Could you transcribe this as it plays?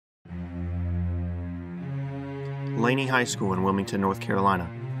Laney High School in Wilmington, North Carolina,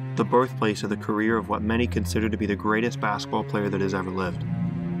 the birthplace of the career of what many consider to be the greatest basketball player that has ever lived.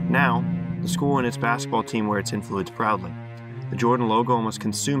 Now, the school and its basketball team wear its influence proudly. The Jordan logo almost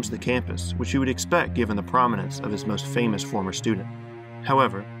consumes the campus, which you would expect given the prominence of his most famous former student.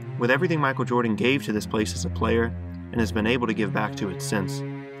 However, with everything Michael Jordan gave to this place as a player, and has been able to give back to it since,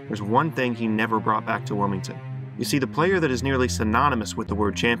 there's one thing he never brought back to Wilmington. You see, the player that is nearly synonymous with the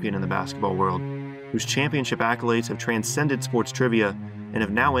word champion in the basketball world, whose championship accolades have transcended sports trivia and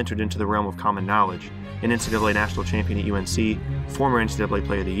have now entered into the realm of common knowledge, an NCAA national champion at UNC, former NCAA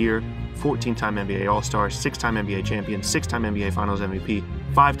Player of the Year, 14-time NBA All-Star, 6-time NBA champion, 6-time NBA Finals MVP,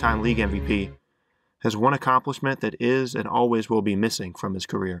 5-time League MVP, has one accomplishment that is and always will be missing from his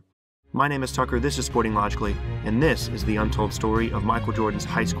career. My name is Tucker, this is Sporting Logically, and this is the untold story of Michael Jordan's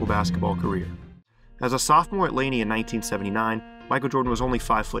high school basketball career. As a sophomore at Laney in 1979, Michael Jordan was only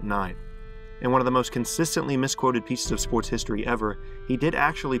 5'9". In one of the most consistently misquoted pieces of sports history ever, he did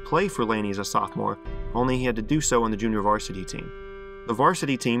actually play for Laney as a sophomore, only he had to do so on the junior varsity team. The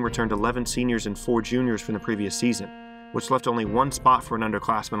varsity team returned 11 seniors and 4 juniors from the previous season, which left only one spot for an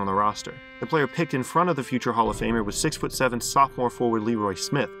underclassman on the roster. The player picked in front of the future Hall of Famer was 6'7" sophomore forward Leroy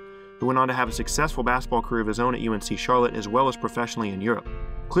Smith, who went on to have a successful basketball career of his own at UNC Charlotte as well as professionally in Europe.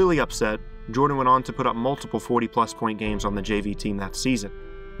 Clearly upset, Jordan went on to put up multiple 40-plus point games on the JV team that season,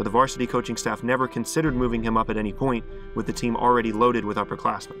 but the varsity coaching staff never considered moving him up at any point, with the team already loaded with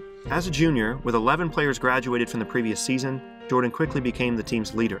upperclassmen. As a junior, with 11 players graduated from the previous season, Jordan quickly became the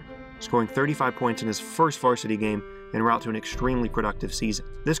team's leader, scoring 35 points in his first varsity game en route to an extremely productive season.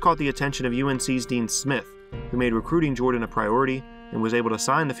 This caught the attention of UNC's Dean Smith, who made recruiting Jordan a priority and was able to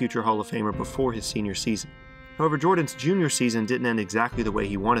sign the future Hall of Famer before his senior season. However, Jordan's junior season didn't end exactly the way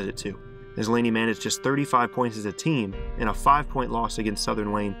he wanted it to, as Laney managed just 35 points as a team in a 5-point loss against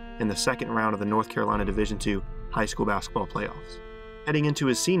Southern Wayne in the second round of the North Carolina Division II high school basketball playoffs. Heading into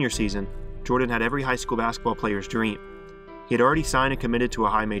his senior season, Jordan had every high school basketball player's dream. He had already signed and committed to a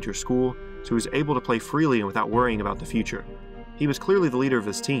high major school, so he was able to play freely and without worrying about the future. He was clearly the leader of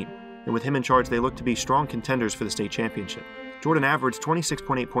his team, and with him in charge they looked to be strong contenders for the state championship. Jordan averaged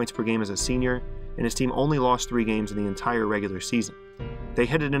 26.8 points per game as a senior, and his team only lost 3 games in the entire regular season. They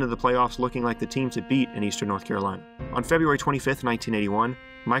headed into the playoffs looking like the team to beat in Eastern North Carolina. On February 25, 1981,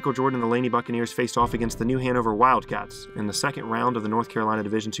 Michael Jordan and the Laney Buccaneers faced off against the New Hanover Wildcats in the second round of the North Carolina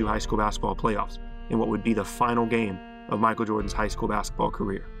Division II high school basketball playoffs, in what would be the final game of Michael Jordan's high school basketball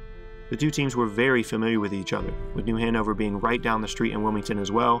career. The two teams were very familiar with each other, with New Hanover being right down the street in Wilmington as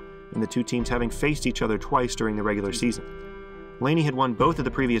well, and the two teams having faced each other twice during the regular season. Laney had won both of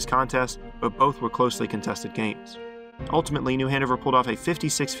the previous contests, but both were closely contested games. Ultimately, New Hanover pulled off a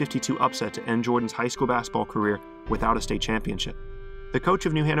 56-52 upset to end Jordan's high school basketball career without a state championship. The coach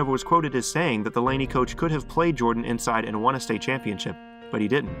of New Hanover was quoted as saying that the Laney coach could have played Jordan inside and won a state championship, but he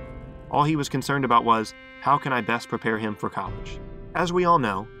didn't. All he was concerned about was, how can I best prepare him for college? As we all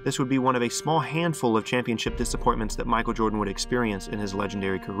know, this would be one of a small handful of championship disappointments that Michael Jordan would experience in his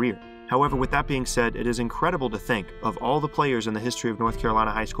legendary career. However, with that being said, it is incredible to think of all the players in the history of North Carolina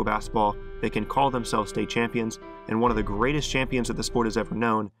high school basketball that can call themselves state champions, and one of the greatest champions that the sport has ever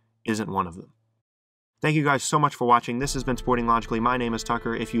known isn't one of them. Thank you guys so much for watching. This has been Sporting Logically. My name is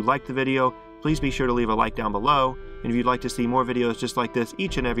Tucker. If you liked the video, please be sure to leave a like down below, and if you'd like to see more videos just like this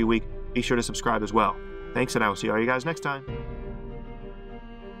each and every week, be sure to subscribe as well. Thanks, and I will see all you guys next time.